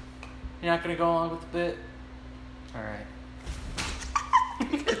 You're not gonna go along with the bit? Alright.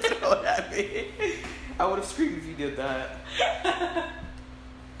 Throw it at me. I would have screamed if you did that.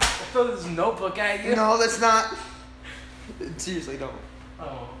 I'll throw this notebook at you. No, that's not. Seriously, don't.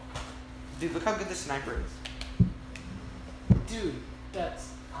 Oh. Dude, look how good this sniper is. Dude,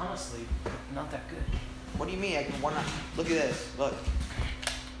 that's honestly not that good. What do you mean? I can one. Look at this. Look.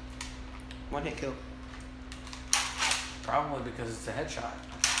 One hit kill. Probably because it's a headshot.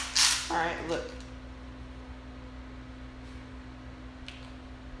 Alright, look.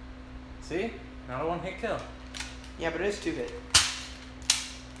 See? Not a one hit kill. Yeah, but it is 2 hit.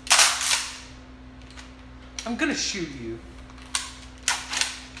 I'm gonna shoot you.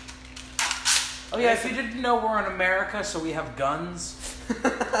 Oh yeah, if you didn't know, we're in America, so we have guns.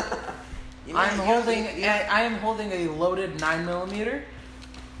 I am holding a loaded 9mm.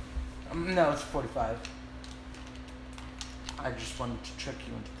 No, it's 45. I just wanted to trick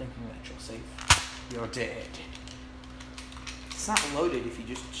you into thinking that you're safe. You're dead. It's not loaded if you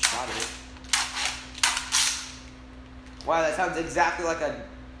just shot it. Wow, that sounds exactly like a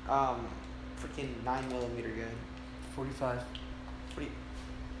freaking 9mm gun. 45. Fuck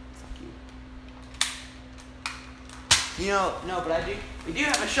you. You know, no, but we do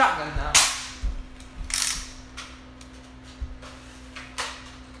have a shotgun now.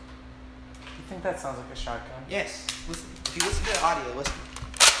 You think that sounds like a shotgun? Yes. Listen, if you listen to the audio, listen.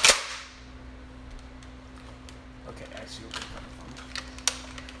 Okay, I see where you're coming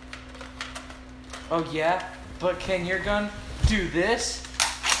from. Oh yeah? But can your gun do this?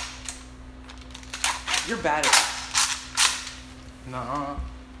 You're bad at it. Nuh-uh.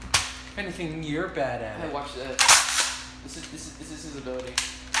 If anything, you're bad at Hey, it. watch this. This is his ability.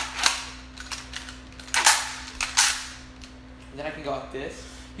 And then I can go like this.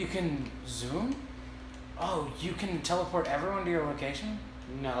 You can zoom? Oh, you can teleport everyone to your location?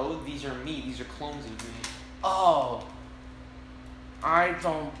 No, these are me. These are clones of me. Oh. I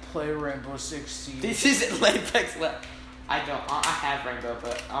don't play Rainbow Six Siege. This isn't Apex Left. I don't. I have Rainbow,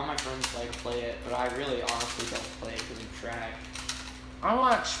 but all my friends like play it. But I really, honestly, don't play it because I'm trash. I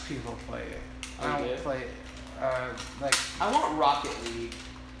watch people play it. Oh, I don't play it. Like I want Rocket League.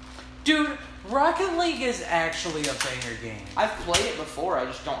 Dude, Rocket League is actually a banger game. I've played it before. I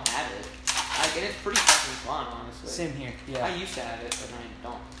just don't have it. And it's pretty fucking fun, honestly. Same here. Yeah. I used to have it, but I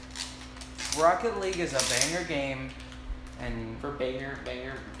don't. Rocket League is a banger game, and For banger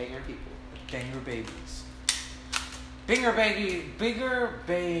people. banger babies. Binger baby, binger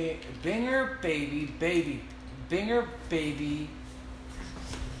baby, binger baby, baby, binger baby,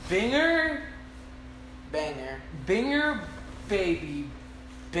 binger, Banger. binger baby,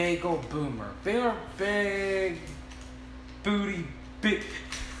 bagel boomer, binger big, booty big.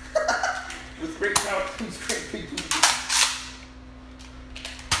 With great power comes great big booty.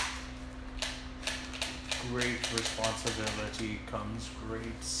 Great responsibility comes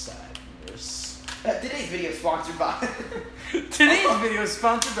great sadness. Today's video is sponsored by Today's video is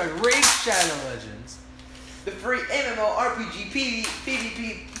sponsored by Raid Shadow Legends. the free MMORPG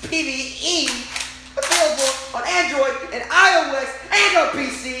PvP PvE available on Android and iOS and on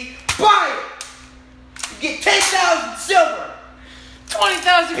PC. Buy it! You get 10,000 silver!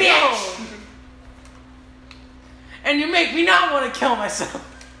 20,000 Bitch! gold! And you make me not want to kill myself.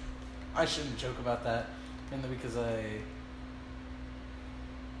 I shouldn't joke about that. Mainly because I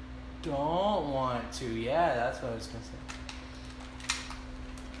don't want to. Yeah, that's what I was going to say.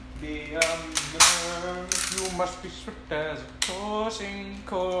 Be a man. You must be swift as a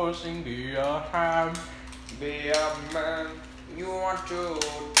coursing, be a ham. Be a man. You want to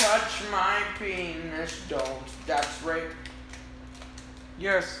touch my penis? Don't. That's rape.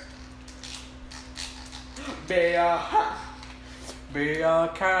 Yes. Be a Be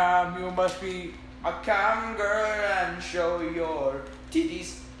a cam, you must be. a cam girl and show your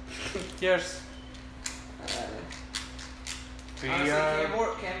titties. Yes. Honestly,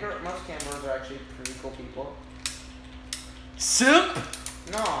 most camboers are actually pretty cool people. Simp?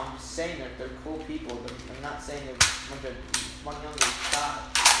 No, I'm just saying that they're cool people. I'm not saying they're a bunch of money hungry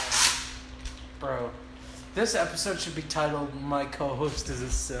cops. Bro, this episode should be titled "My Co-Host is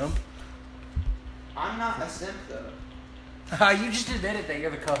a Simp." I'm not a simp though. You just admitted that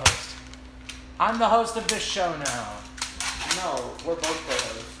you're the co-host. I'm the host of this show now. No, we're both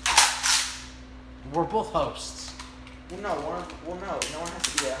co-hosts. We're both hosts. No, no one has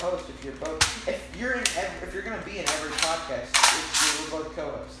to be a host if you're both. If you're gonna be in every podcast, we're both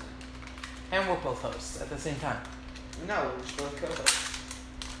co-hosts. And we're both hosts at the same time. No, we're just both co-hosts.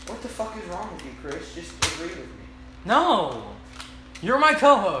 What the fuck is wrong with you, Chris? Just agree with me. No, you're my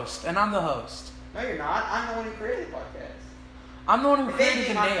co-host and I'm the host. No, you're not. I'm the one who created the podcast. I'm the one who created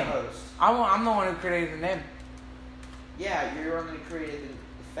the I'm name. the host. I'm the one who created the name. Yeah, you're the one who created the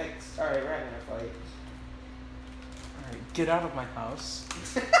effects. All right, we're having a fight. All right, get out of my house.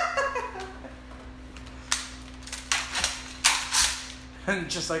 And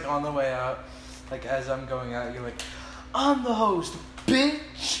just like on the way out, like as I'm going out, you're like, I'm the host,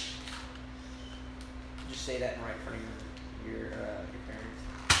 bitch. Just say that right in front of your parents.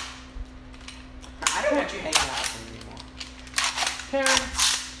 I don't want you hanging out with them anymore.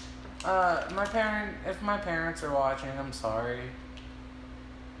 Parents, if my parents are watching, I'm sorry.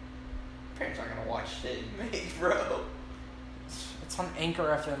 Parents aren't gonna watch shit you make, bro. It's on Anchor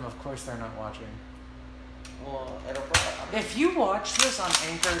FM, of course they're not watching. Well, it'll probably... If you watch this on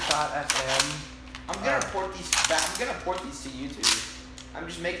Anchor.fm... I'm gonna port these to YouTube. I'm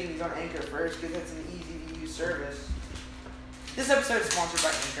just making these on Anchor first because it's an easy to use service. This episode is sponsored by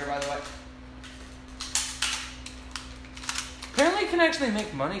Anchor, by the way. Apparently you can actually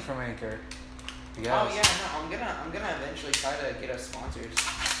make money from Anchor. Yes. Oh yeah, no, I'm gonna eventually try to get us sponsors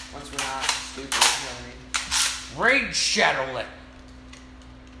once we're not stupid. You know what I mean? Raid Shadowlet.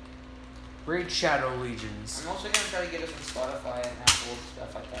 Raid Shadow Legions. I'm also gonna try to get us on Spotify and Apple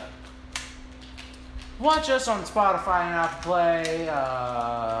stuff like that. Watch us on Spotify and Apple Play.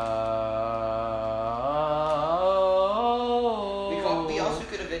 We also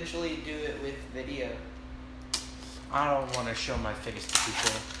could eventually do it with video. I don't want to show my face to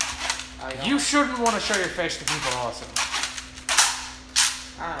people. You shouldn't want to show your face to people also.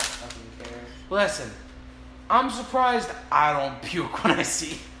 I don't fucking care. Listen, I'm surprised I don't puke when I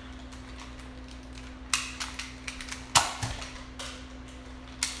see.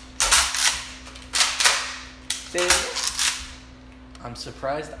 Say it again. I'm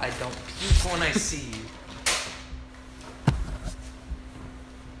surprised I don't puke when I see you.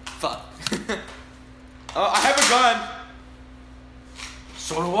 Fuck. Oh, I have a gun.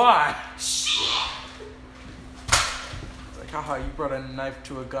 So do I. It's like, haha, you brought a knife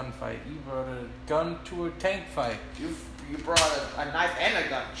to a gunfight. You brought a gun to a tank fight. You brought a knife and a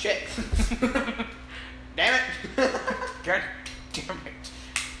gun. Shit. Damn it. God damn it.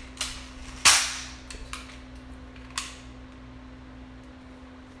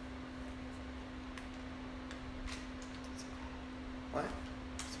 What?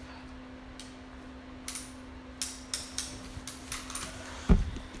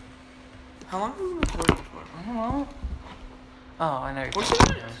 How long have we been recording for? I don't know. Oh, I know your What's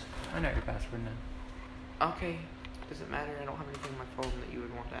password your now. I know your password now. Okay. Does it matter? I don't have anything on my phone that you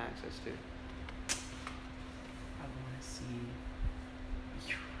would want to access to. I want to see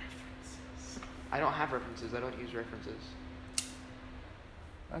your references. I don't have references. I don't use references.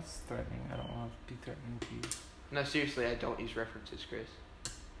 That's threatening. I don't want to be threatening to you. No, seriously, I don't use references, Chris.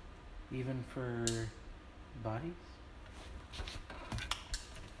 Even for bodies?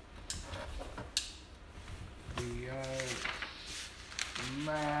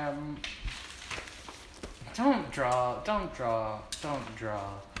 Don't draw.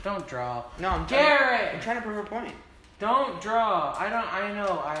 No, I'm Garrett! I'm trying to prove a point. Don't draw. I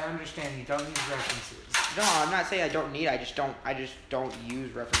know, I understand you don't use references. No, I'm not saying I don't need. I just don't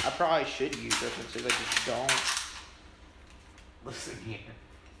use references. I probably should use references. I just don't. Listen here.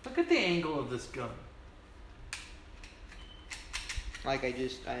 Look at the angle of this gun. Like I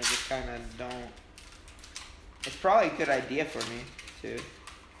just kind of don't. It's probably a good idea for me too.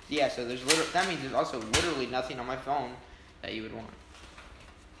 Yeah. So that means there's also literally nothing on my phone that you would want.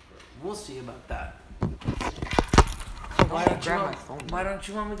 We'll see about that. Why don't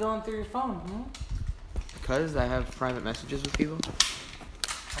you want me going through your phone? Because I have private messages with people.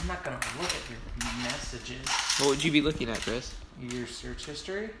 I'm not gonna look at your messages. What would you be looking at, Chris? Your search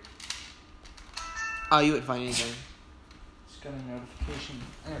history. Oh, you wouldn't find anything. Just got a notification.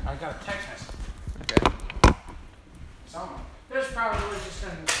 I got a text message. Okay. Someone. There's probably just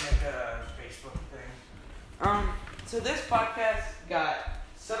gonna make a Facebook thing. So this podcast got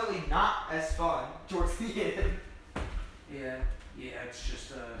subtly not as fun towards the end. Yeah, it's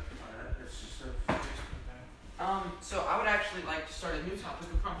just a Facebook thing. So I would actually like to start a new topic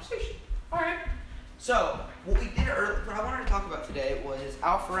of conversation. All right. So what we did earlier, what I wanted to talk about today was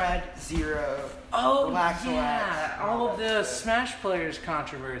Alpharad, Zero, Relax, all of the Smash players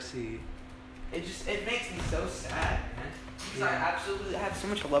controversy. It makes me so sad, man. Because I absolutely have so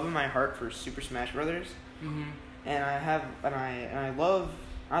much love in my heart for Super Smash Brothers. Mm-hmm. And I loved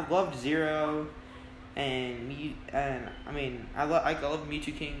Zero, and I love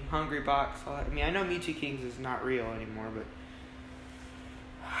Mewtwo King, Hungry Box. I mean, I know Mewtwo Kings is not real anymore, but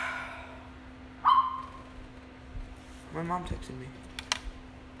my mom texted me.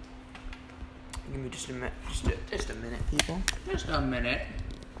 Give me just a minute, just a minute, people. Just a minute.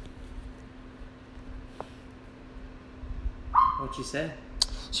 What'd you say?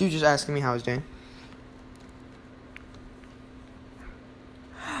 She was just asking me how I was doing.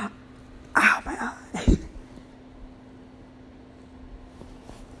 Ow, my eye.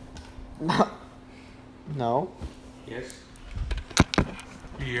 No. Yes.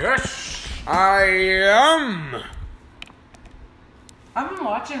 Yes. I am. I've been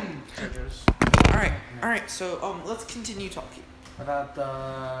watching JoJo's. All right. So let's continue talking About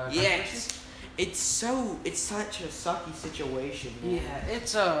the... Yes. It's such a sucky situation. Man. Yeah,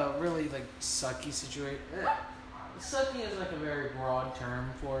 it's a really, sucky situation. Sucky is, a very broad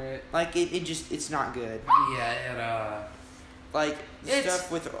term for it. Like, it's not good. Yeah,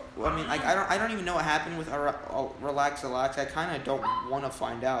 Stuff with, I don't even know what happened with Relax. I kind of don't want to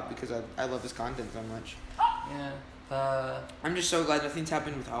find out because I love his content so much. Yeah. I'm just so glad nothing's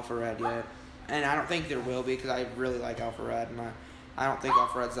happened with Alpharad yet. And I don't think there will be because I really like Alpharad, and I don't think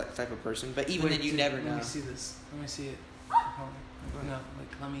Alpharad's that type of person. But even then, you never know. Let me see this. Let me see it. No,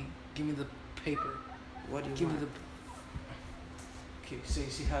 give me the paper. What do you give want? me the... Okay, so you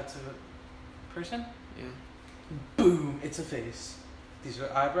see how it's a person? Yeah. Boom! It's a face. These are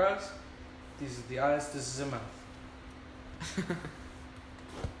eyebrows. These are the eyes. This is a mouth.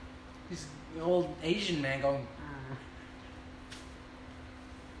 He's an old Asian man going...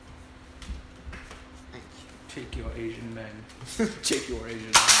 Take your Asian men. Take your Asian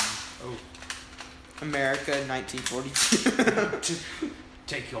men. Oh. America, 1942.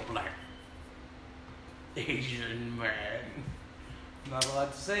 Take your black Asian man. Not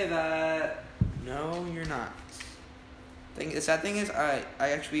allowed to say that. No, you're not. The sad thing is,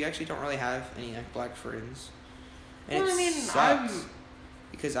 we actually don't really have any black friends. And sucks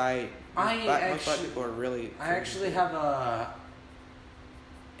because most black people are really. I actually have a.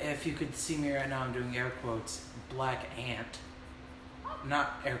 If you could see me right now, I'm doing air quotes. Black aunt.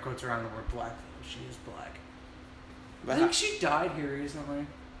 Not air quotes around the word black though. She is black. But I think she died here recently.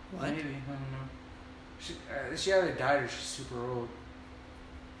 What? Maybe, I don't know. She either died or she's super old.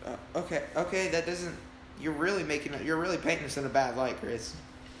 Okay, that doesn't. You're really painting us in a bad light, Chris.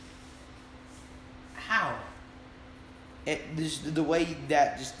 How? The way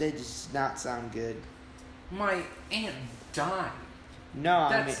that does not sound good. My aunt died. No,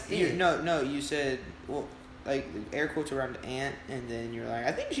 That's it. No, you said air quotes around aunt, and then you're like,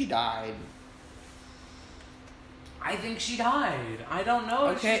 I think she died. I think she died. I don't know.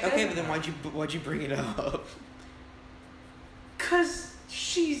 Okay, but then why'd you bring it up? 'Cause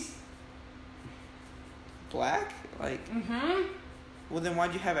she's black, Mm-hmm. Well, then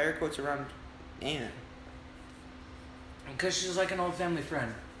why'd you have air quotes around aunt? Because she's like an old family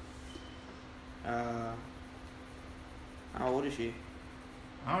friend. How old is she?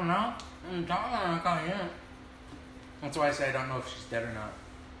 I don't know. I'm talking about her aunt. That's why I say I don't know if she's dead or not.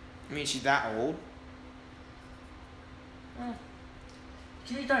 I mean, she's that old?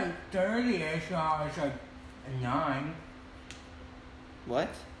 She's like 30-ish when I was 9. What?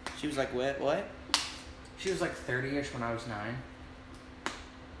 She was like, what? She was 30-ish when I was 9.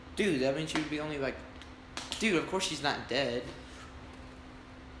 Dude, that means she would be only Dude, of course she's not dead.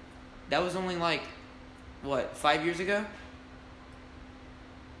 That was only 5 years ago?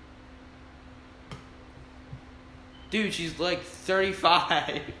 Dude, she's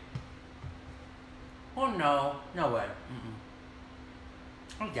 35. Oh no way.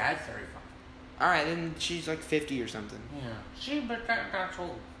 Oh, dad's 35. Alright, then she's 50 or something. Yeah. But that's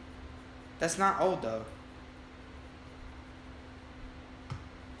old. That's not old, though.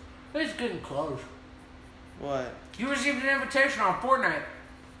 It's getting close. What? You received an invitation on Fortnite.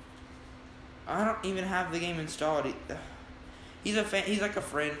 I don't even have the game installed. He's a a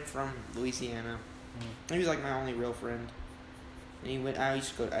friend from Louisiana. He was my only real friend. And I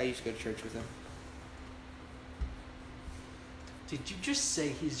used to go to church with him. Did you just say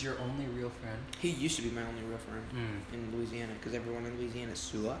he's your only real friend? He used to be my only real friend in Louisiana because everyone in Louisiana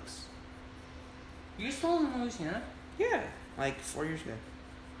sucks. You still live in Louisiana? Yeah, like 4 years ago.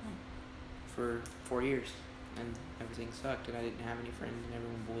 For 4 years. And everything sucked and I didn't have any friends and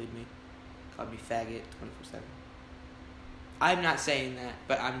everyone bullied me. Called me faggot 24/7. I'm not saying that,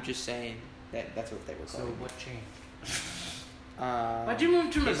 but I'm just saying that that's what they were calling. So what changed? Why'd you move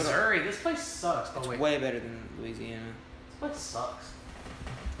to Missouri? This place sucks. It's way better than Louisiana. This place sucks.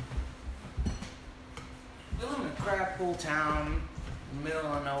 We live in a crap hole town, middle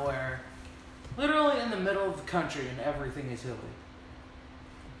of nowhere. Literally in the middle of the country and everything is hilly.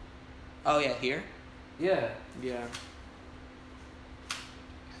 Oh yeah, here? Yeah. Yeah.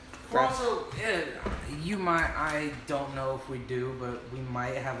 We're also, I don't know if we do, but we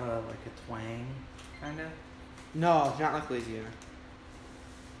might have a twang, kinda. No, not like Louisiana.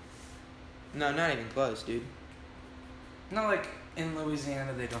 No, not even close, dude. Not like in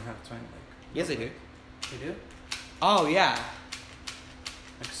Louisiana they don't have a twang. Yes, they do. They do? Oh, yeah.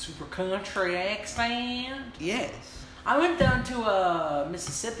 Like a super country accent? Yes. I went down to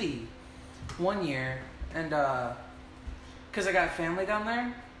Mississippi one year, and because I got family down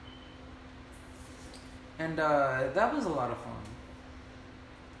there, and that was a lot of fun.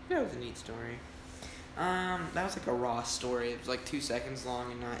 That was a neat story. That was like a raw story. It was like 2 seconds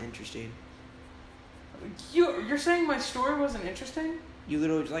long and not interesting. You're saying my story wasn't interesting? You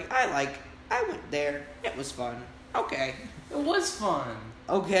literally was like, I went there. It was fun. Okay. It was fun.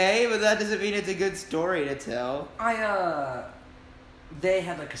 Okay, but that doesn't mean it's a good story to tell. They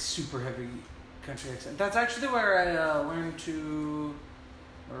had like a super heavy country accent. That's actually where I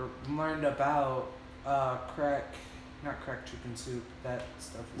learned about not crack chicken soup. That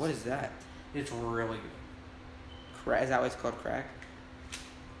stuff. What is that? It's really good. Is that what it's called, crack?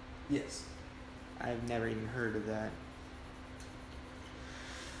 Yes. I've never even heard of that.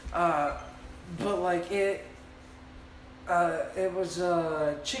 But like it was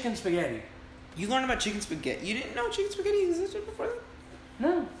chicken spaghetti. You learned about chicken spaghetti. You didn't know chicken spaghetti existed before that?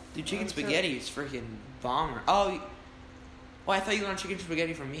 No. Dude, chicken spaghetti is freaking bomber. Oh, I thought you learned chicken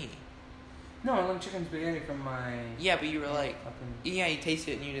spaghetti from me. No, I learned chicken spaghetti from my... Yeah, but you were like... Yeah, you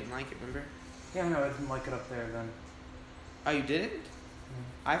tasted it and you didn't like it, remember? Yeah, no, I didn't like it up there then. Oh, you didn't?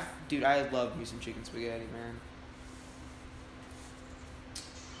 Dude, I love me some chicken spaghetti, man.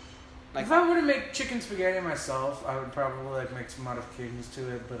 Like, if I were to make chicken spaghetti myself, I would probably make some modifications to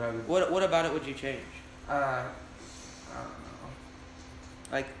it, but I would... What about it would you change? I don't know.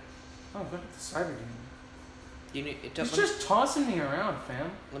 Like... Oh, look at the cyber game. He's just tossing me around, fam.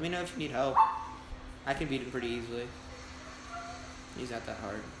 Let me know if you need help. I can beat him pretty easily. He's not that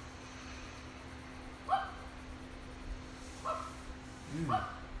hard.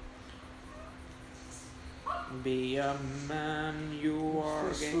 Be a man, you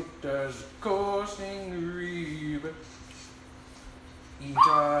are gay. There's coursing river. Eat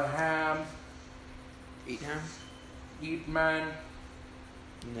a ham. Eat ham? Eat man.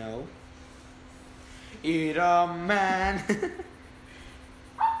 No. Eat a man.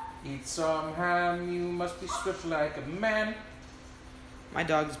 Eat some ham, you must be swift like a man. My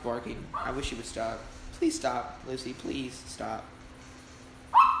dog's barking. I wish he would stop. Please stop, Lucy. Please stop.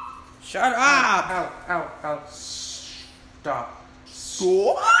 Shut up! Ow. Stop. Stop?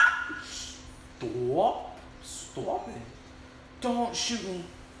 Stop it. Don't shoot me.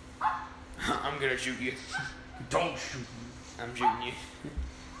 I'm gonna shoot you. Don't shoot me. I'm shooting you.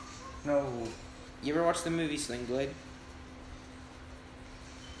 No. You ever watch the movie Sling Blade?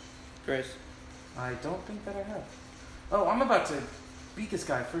 Chris? I don't think that I have. Oh, I'm about to beat this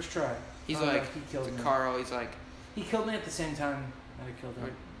guy first try. He's he killed me. Carl, he's like... He killed me at the same time that I killed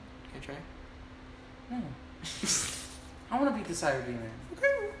him. Can I try? No. I want to beat the Cyber Demon.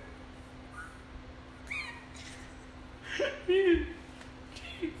 Okay.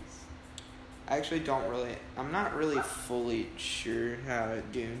 I actually don't really... I'm not really fully sure how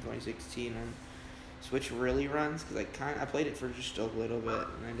Doom 2016 on Switch really runs, because I played it for just a little bit,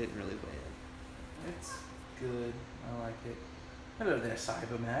 and I didn't really play it. It's good. I like it. Hello there,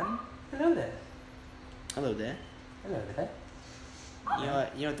 Cyberman. Hello there. Hello there. Hello there.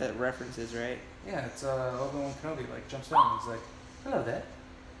 You know what that reference is, right? Yeah, it's Obi-Wan Kenobi, jumps down. He's like, hello there.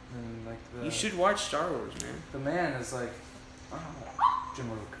 And you should watch Star Wars, man. The man is like, oh,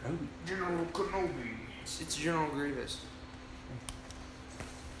 General Kenobi. General Kenobi. It's General Grievous.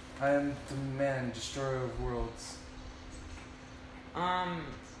 I am the man, destroyer of worlds. I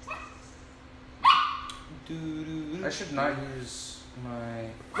should not use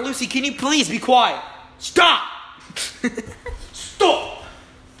my... Lucy, can you please be quiet? Stop!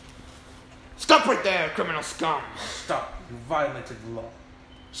 Stop Stop right there, criminal scum! Stop. You violated the law.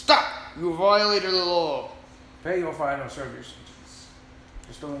 Stop! You violated the law. Pay your fine or serve your sentence.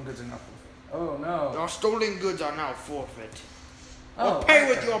 Your stolen goods are not forfeit. Oh, no. Your stolen goods are now forfeit. Oh, Or pay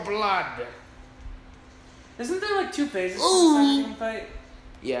with okay. your blood. Isn't there like 2 phases to this human fight?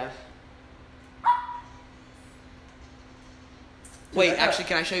 Yeah. Dude, Wait, actually,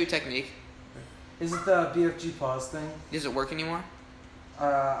 can I show you a technique? Is it the BFG pause thing? Does it work anymore?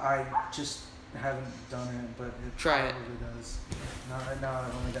 I just haven't done it, but it Try it. probably does. No, right now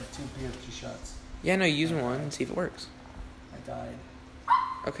I've only got 2 BFG shots. Yeah, no, use one and see if it works. I died.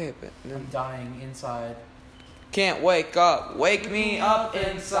 Okay, but I'm then... dying inside. Can't wake up. Wake me up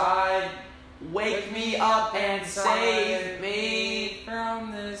inside. Wake me up and save me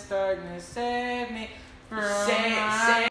from this darkness. Save me from Save